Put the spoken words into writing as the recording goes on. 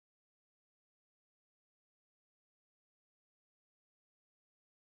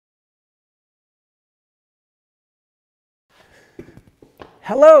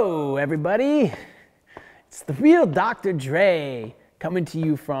Hello, everybody. It's the real Dr. Dre coming to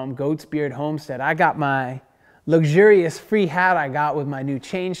you from Goat's Beard Homestead. I got my luxurious free hat I got with my new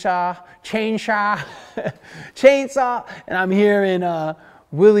chainsaw, and I'm here in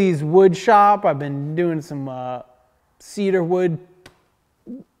Willie's wood shop. I've been doing some cedar wood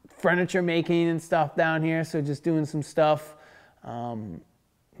furniture making and stuff down here, so just doing some stuff.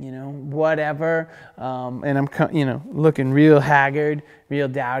 Whatever. And I'm, looking real haggard, real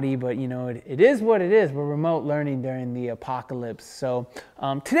dowdy, but, it is what it is. We're remote learning during the apocalypse. So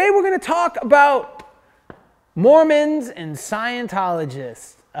today we're going to talk about Mormons and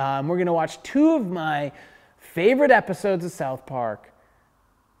Scientologists. We're going to watch two of my favorite episodes of South Park,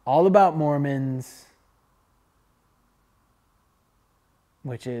 all about Mormons,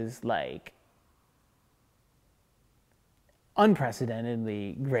 which is like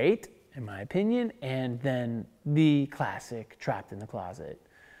unprecedentedly great, in my opinion, and then the classic Trapped in the Closet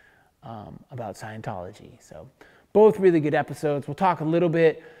about Scientology. So both really good episodes. We'll talk a little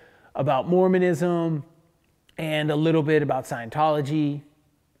bit about Mormonism and a little bit about Scientology.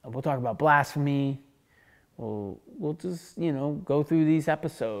 We'll talk about blasphemy. We'll just, go through these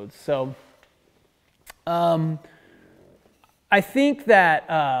episodes. So I think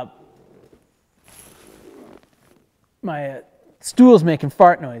that my stool's making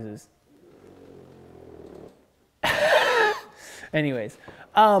fart noises. Anyways,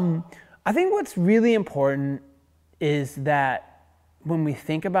 I think what's really important is that when we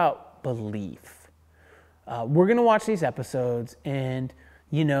think about belief, we're going to watch these episodes and,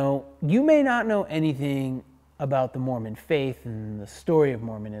 you may not know anything about the Mormon faith and the story of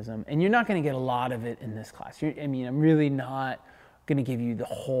Mormonism, and you're not going to get a lot of it in this class. I'm really not going to give you the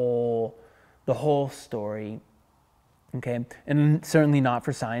whole story. Okay, and certainly not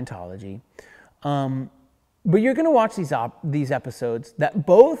for Scientology. But you're going to watch these episodes that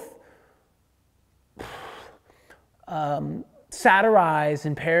both satirize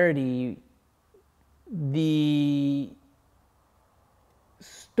and parody the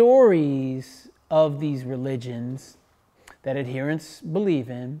stories of these religions that adherents believe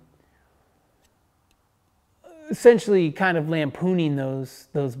in, essentially kind of lampooning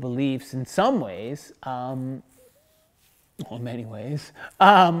those beliefs in some ways. In many ways.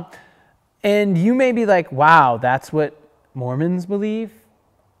 And you may be like, wow, that's what Mormons believe?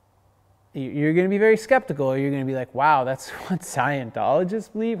 You're going to be very skeptical, or you're going to be like, wow, that's what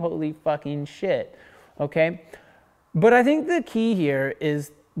Scientologists believe? Holy fucking shit. Okay? But I think the key here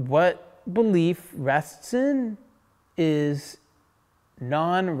is what belief rests in is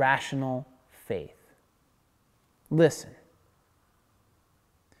non-rational faith. Listen.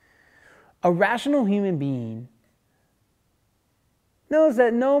 A rational human being knows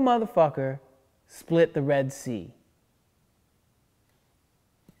that no motherfucker split the Red Sea.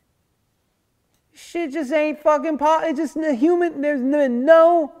 Shit just ain't fucking It's just there's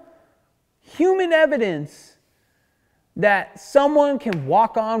no human evidence that someone can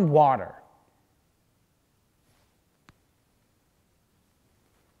walk on water.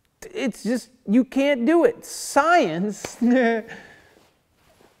 It's just, you can't do it. Science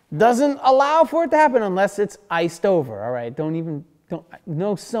doesn't allow for it to happen unless it's iced over, all right?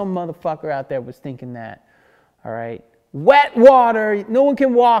 No, some motherfucker out there was thinking that, all right? Wet water, no one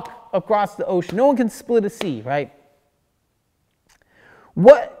can walk across the ocean. No one can split a sea, right?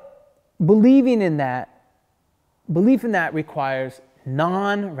 Belief in that requires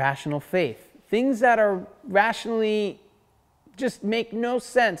non-rational faith. Things that are rationally just make no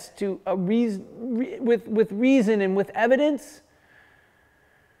sense to with reason and with evidence.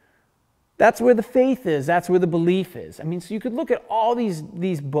 That's where the faith is. That's where the belief is. So you could look at all these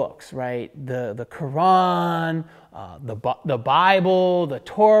books, right? The Quran, the Bible, the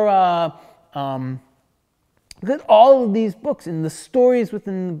Torah. Look at all of these books, and the stories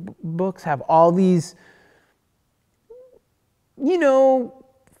within the books have all these,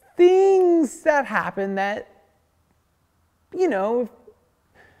 things that happen that,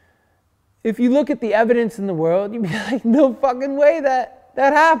 if you look at the evidence in the world, you'd be like, no fucking way that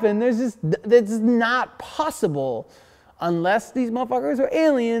happened. It's not possible unless these motherfuckers are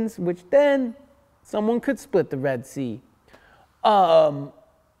aliens, which then someone could split the Red Sea. But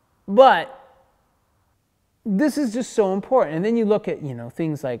this is just so important. And then you look at,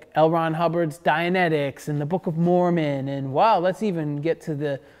 things like L. Ron Hubbard's Dianetics and the Book of Mormon, and wow, let's even get to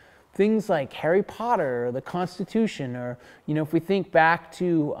the things like Harry Potter or the Constitution, or, if we think back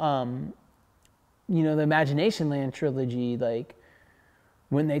to, the Imagination Land trilogy, like,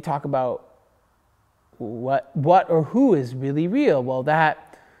 when they talk about what or who is really real, well,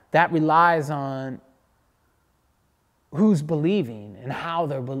 that relies on who's believing and how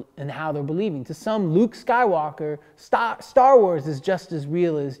they're believing. To some, Luke Skywalker, Star Wars is just as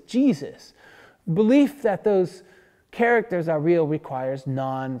real as Jesus. Belief that those characters are real requires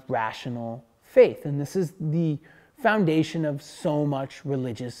non-rational faith, and this is the foundation of so much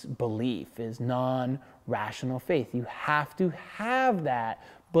religious belief, is non-rational faith. You have to have that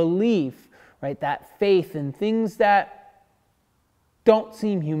belief, right? That faith in things that don't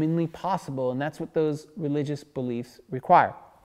seem humanly possible, and that's what those religious beliefs require.